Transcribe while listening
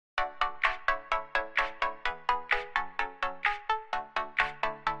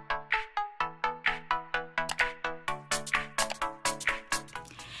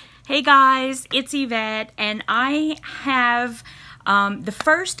Hey guys, it's Yvette, and I have the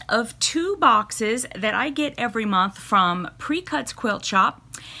first of 2 boxes that I get every month from Precuts Quilt Shop.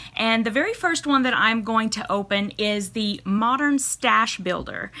 And the very first one that I'm going to open is the Modern Stash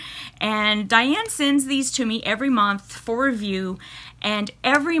Builder. And Diane sends these to me every month for review, and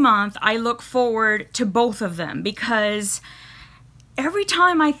every month I look forward to both of them because every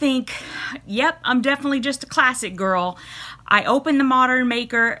time I think, yep, I'm definitely just a classic girl, I open the Modern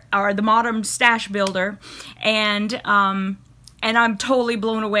Maker or the Modern Stash Builder, and I'm totally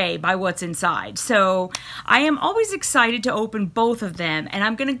blown away by what's inside. So I am always excited to open both of them, and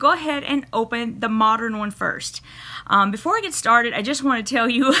I'm going to go ahead and open the Modern one first. Before I get started, I just want to tell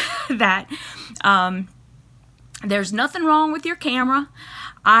you that there's nothing wrong with your camera.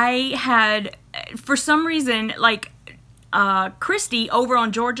 I had, for some reason, like Christy over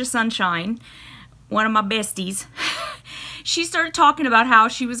on Georgia Sunshine, one of my besties, she started talking about how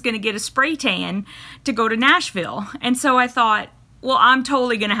she was going to get a spray tan to go to Nashville. And so I thought, well, I'm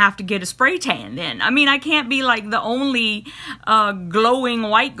totally going to have to get a spray tan then. I mean, I can't be like the only glowing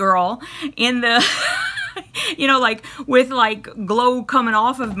white girl in the, you know, like with like glow coming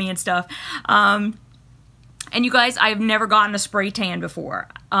off of me and stuff. And you guys, I've never gotten a spray tan before.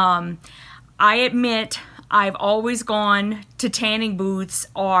 I admit I've always gone to tanning booths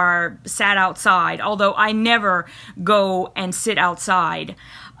or sat outside, although I never go and sit outside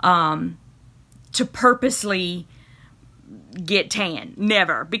to purposely get tan.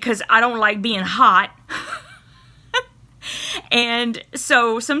 Never, because I don't like being hot. And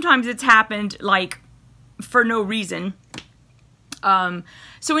so sometimes it's happened like for no reason.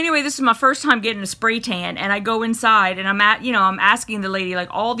 So anyway, this is my first time getting a spray tan, and I go inside and I'm asking the lady like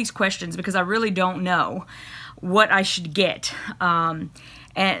all these questions because I really don't know what I should get. And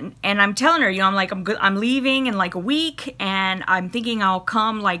I'm telling her, you know, I'm like, I'm leaving in like a week, and I'm thinking I'll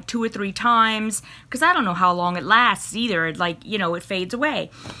come like 2 or 3 times because I don't know how long it lasts either. It, like, you know, it fades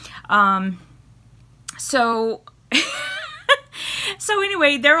away. So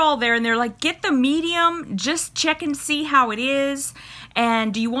anyway, they're all there and they're like, get the medium, just check and see how it is.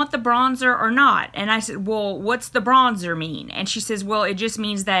 And do you want the bronzer or not? And I said, well, what's the bronzer mean? And she says, well, it just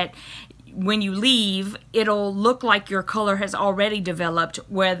means that when you leave, it'll look like your color has already developed,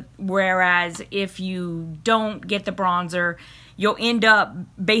 whereas if you don't get the bronzer, you'll end up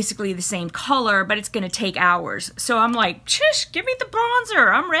basically the same color, but it's going to take hours. So I'm like, shush, give me the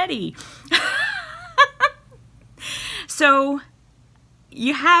bronzer. I'm ready. So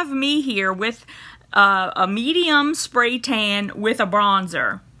you have me here with a medium spray tan with a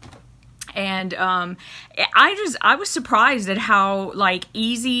bronzer. And I was surprised at how like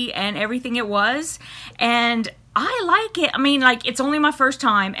easy and everything it was, and I like it. I mean, like, it's only my first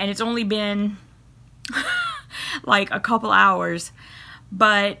time and it's only been like a couple hours,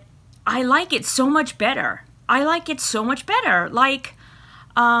 but I like it so much better. I like it so much better. Like,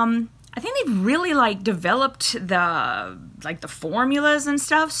 I think they've really like developed the formulas and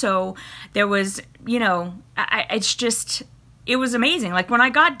stuff. So there was, you know, it was amazing. Like when I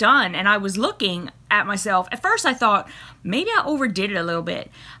got done and I was looking at myself, at first I thought maybe I overdid it a little bit,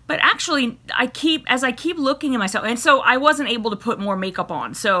 but actually as I keep looking at myself, and so I wasn't able to put more makeup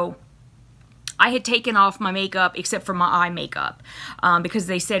on. So I had taken off my makeup except for my eye makeup because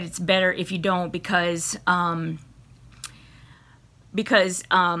they said it's better if you don't because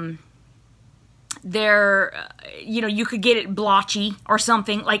there, you know, you could get it blotchy or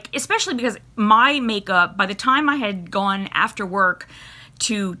something, like, especially because my makeup, by the time I had gone after work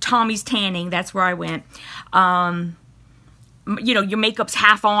to Tommy's Tanning, that's where I went, you know, your makeup's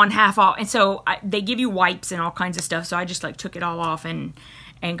half on, half off, and so they give you wipes and all kinds of stuff, so I just like took it all off and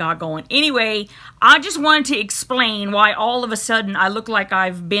got going. Anyway, I just wanted to explain why all of a sudden I look like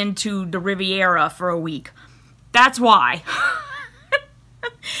I've been to the Riviera for a week. That's why.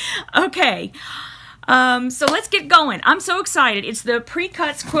 Okay. So let's get going. I'm so excited. It's the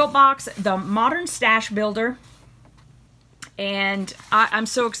Precuts Quilt Box, the Modern Stash Builder. And I'm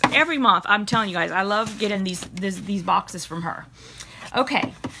so excited. Every month, I'm telling you guys, I love getting these boxes from her.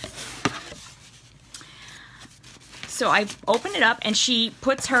 Okay. So I open it up, and she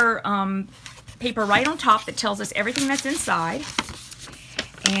puts her paper right on top that tells us everything that's inside.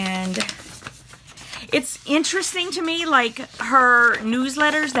 And it's interesting to me, like, her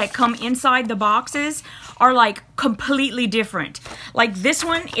newsletters that come inside the boxes are like completely different. Like this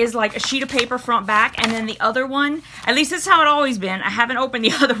one is like a sheet of paper front back, and then the other one, at least this is how it always been. I haven't opened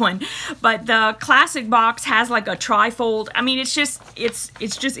the other one, but the classic box has like a trifold. I mean, it's just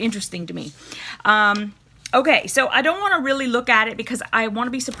interesting to me. Okay, so I don't want to really look at it because I want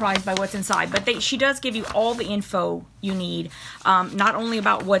to be surprised by what's inside. But she does give you all the info you need, not only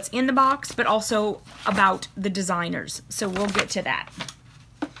about what's in the box, but also about the designers. So we'll get to that.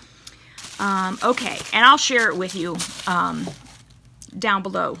 Okay, and I'll share it with you down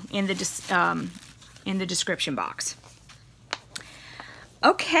below in the description box.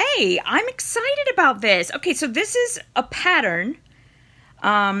 Okay, I'm excited about this. Okay, so this is a pattern.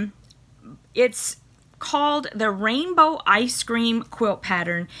 It's called the Rainbow Ice Cream Quilt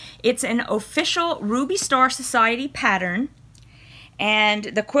Pattern. It's an official Ruby Star Society pattern, and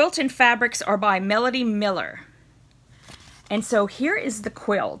the quilt and fabrics are by Melody Miller. And so here is the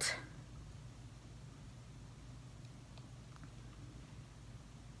quilt.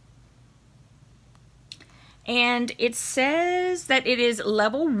 And it says that it is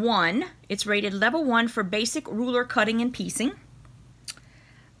level 1. It's rated level 1 for basic ruler cutting and piecing.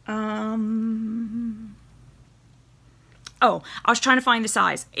 Oh, I was trying to find the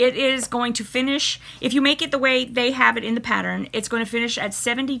size. It is going to finish, if you make it the way they have it in the pattern, it's going to finish at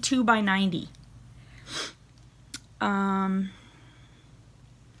 72 by 90. And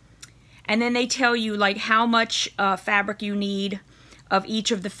then they tell you like how much fabric you need of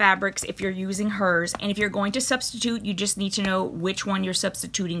each of the fabrics if you're using hers. And if you're going to substitute, you just need to know which one you're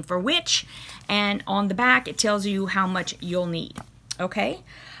substituting for which. And on the back, it tells you how much you'll need. Okay?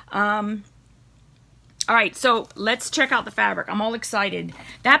 All right, so let's check out the fabric. I'm all excited.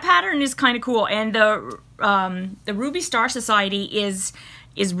 That pattern is kind of cool, and the Ruby Star Society is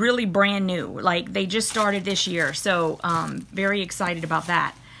really brand new. Like, they just started this year, so very excited about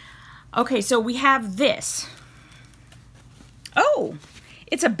that. Okay, so we have this. Oh,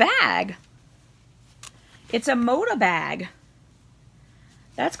 it's a bag. It's a Moda bag.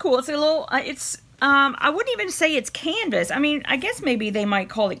 That's cool. It's a little, I wouldn't even say it's canvas. I mean, I guess maybe they might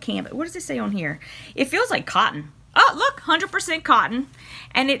call it canvas. What does it say on here? It feels like cotton. Oh, look, 100% cotton.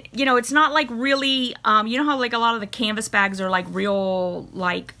 And it, you know, it's not like really, you know how like a lot of the canvas bags are like real,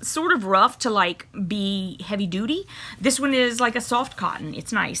 like sort of rough to like be heavy duty. This one is like a soft cotton.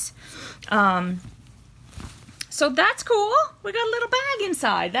 It's nice. So that's cool. We got a little bag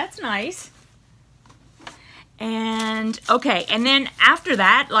inside. That's nice. And okay, and then after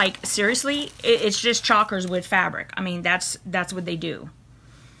that, like seriously, it's just chalkers with fabric. I mean, that's what they do.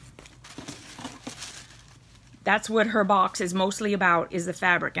 That's what her box is mostly about, is the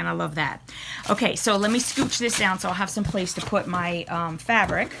fabric, and I love that. Okay, so let me scooch this down so I'll have some place to put my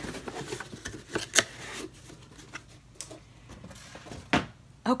fabric.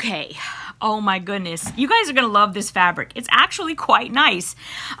 Okay, oh my goodness. You guys are gonna love this fabric. It's actually quite nice.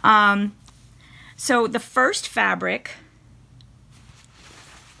 So the first fabric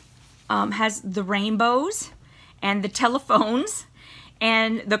has the rainbows and the telephones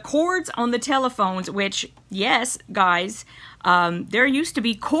and the cords on the telephones, which, yes, guys, there used to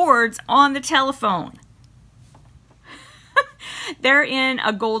be cords on the telephone. They're in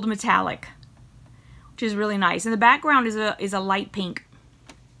a gold metallic, which is really nice. And the background is a light pink.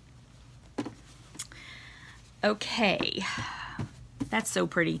 Okay. That's so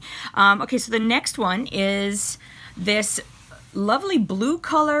pretty. Okay, so the next one is this lovely blue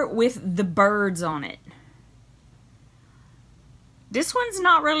color with the birds on it. This one's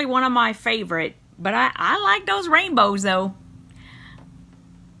not really one of my favorite, but I like those rainbows though.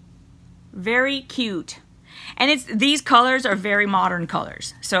 Very cute. And these colors are very modern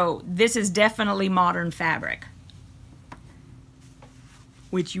colors. So this is definitely modern fabric.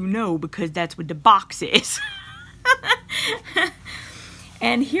 Which you know because that's what the box is.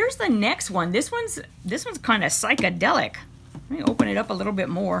 And here's the next one. This one's kind of psychedelic. Let me open it up a little bit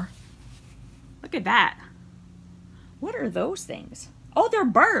more. Look at that. What are those things? Oh, they're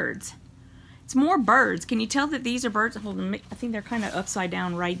birds. It's more birds. Can you tell that these are birds? Hold on, I think they're kind of upside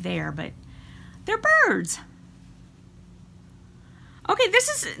down right there, but they're birds. Okay,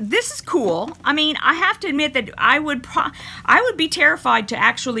 this is cool. I mean, I have to admit that I would be terrified to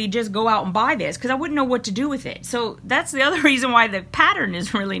actually just go out and buy this because I wouldn't know what to do with it. So that's the other reason why the pattern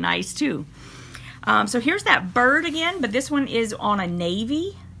is really nice too. So here's that bird again, but this one is on a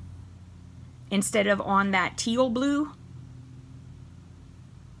navy instead of on that teal blue.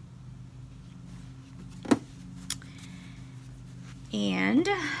 And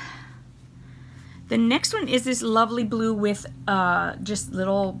the next one is this lovely blue with just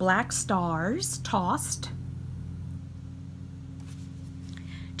little black stars tossed.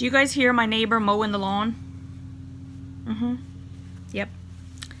 Do you guys hear my neighbor mowing the lawn? Mm-hmm. Yep.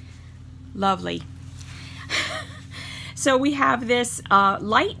 Lovely. So we have this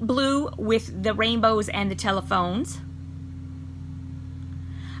light blue with the rainbows and the telephones.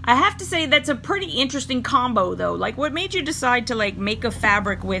 I have to say that's a pretty interesting combo though. Like, what made you decide to like make a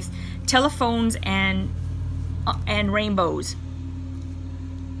fabric with telephones and rainbows?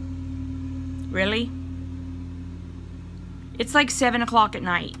 Really? It's like 7 o'clock at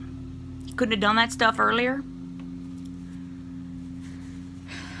night. You couldn't have done that stuff earlier?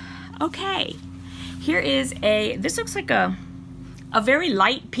 Okay. Here is this looks like a very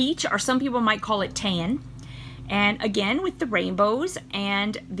light peach, or some people might call it tan. And again, with the rainbows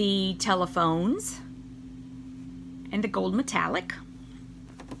and the telephones and the gold metallic.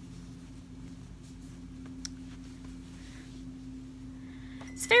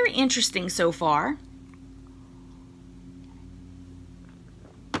 It's very interesting so far.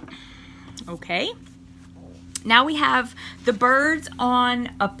 Okay. Now we have the birds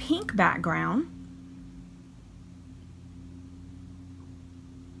on a pink background.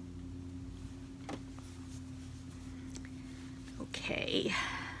 Okay.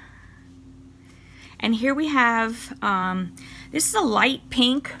 And here we have, this is a light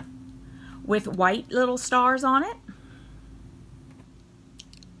pink with white little stars on it.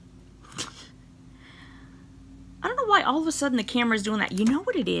 I don't know why all of a sudden the camera is doing that. You know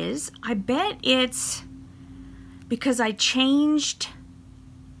what it is? I bet it's because I changed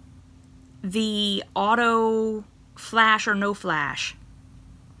the auto flash or no flash.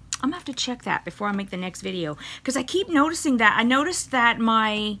 I'm gonna have to check that before I make the next video, because I keep noticing that. I noticed that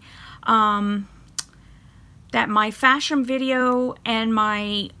my fashion video and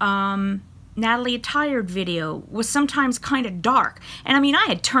my Natalie Attired video was sometimes kind of dark. And I mean, I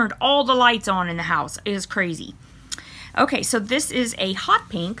had turned all the lights on in the house. It is crazy. Okay, so this is a hot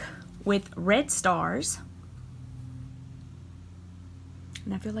pink with red stars.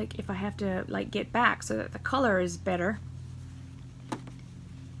 And I feel like if I have to like get back so that the color is better.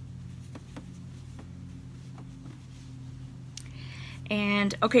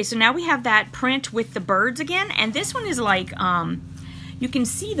 And okay, so now we have that print with the birds again, and this one is like you can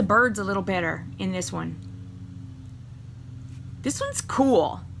see the birds a little better in this one. This one's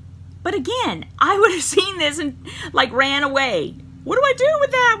cool, but again, I would have seen this and like ran away. What do I do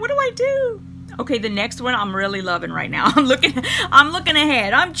with that? What do I do? Okay, the next one I'm really loving right now. I'm looking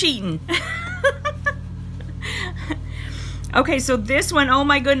ahead. I'm cheating. Okay, so this one, oh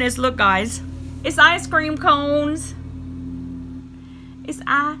my goodness, look guys. It's ice cream cones. It's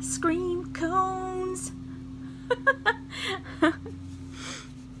ice cream cones.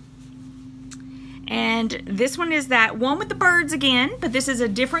 And this one is that one with the birds again, but this is a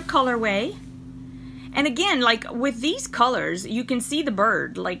different colorway. And again, like with these colors, you can see the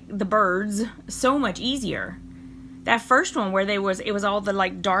bird, like the birds, so much easier. That first one where it was all the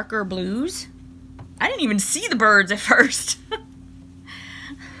like darker blues. I didn't even see the birds at first.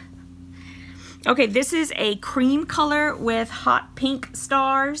 Okay, this is a cream color with hot pink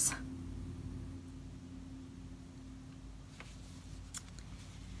stars.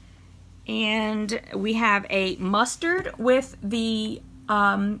 And we have a mustard with the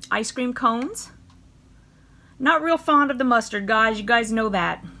ice cream cones. Not real fond of the mustard, guys. You guys know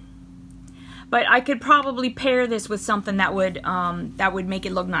that. But I could probably pair this with something that would make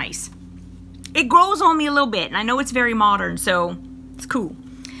it look nice. It grows on me a little bit, and I know it's very modern, so it's cool.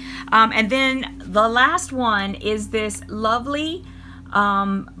 And then the last one is this lovely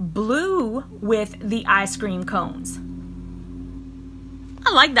blue with the ice cream cones.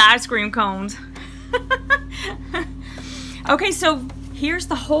 I like the ice cream cones. Okay, so here's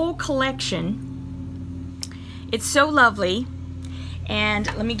the whole collection. It's so lovely. And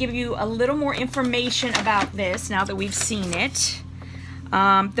let me give you a little more information about this now that we've seen it.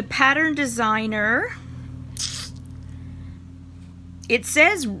 The pattern designer, it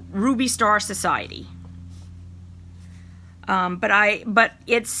says Ruby Star Society. But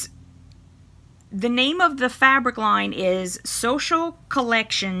it's, the name of the fabric line is Social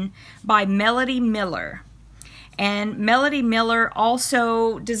Collection by Melody Miller. And Melody Miller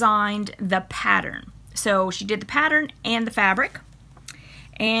also designed the pattern. So she did the pattern and the fabric.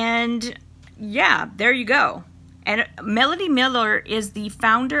 And yeah, there you go. And Melody Miller is the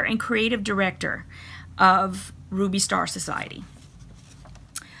founder and creative director of Ruby Star Society.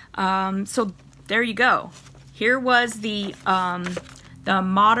 So there you go. Here was the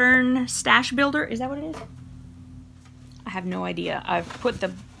modern stash builder. Is that what it is? I have no idea. I've put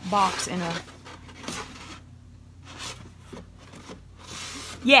the box in a...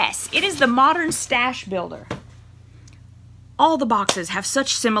 Yes, it is the modern stash builder. All the boxes have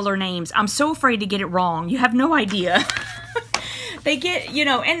such similar names. I'm so afraid to get it wrong. You have no idea. They get, you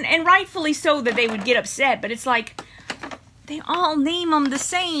know, and rightfully so that they would get upset, but it's like, they all name them the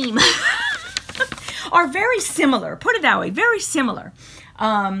same. Are very similar. Put it that way, very similar.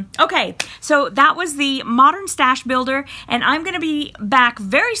 Okay, so that was the Modern Stash Builder, and I'm going to be back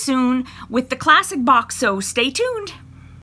very soon with the classic box, so stay tuned.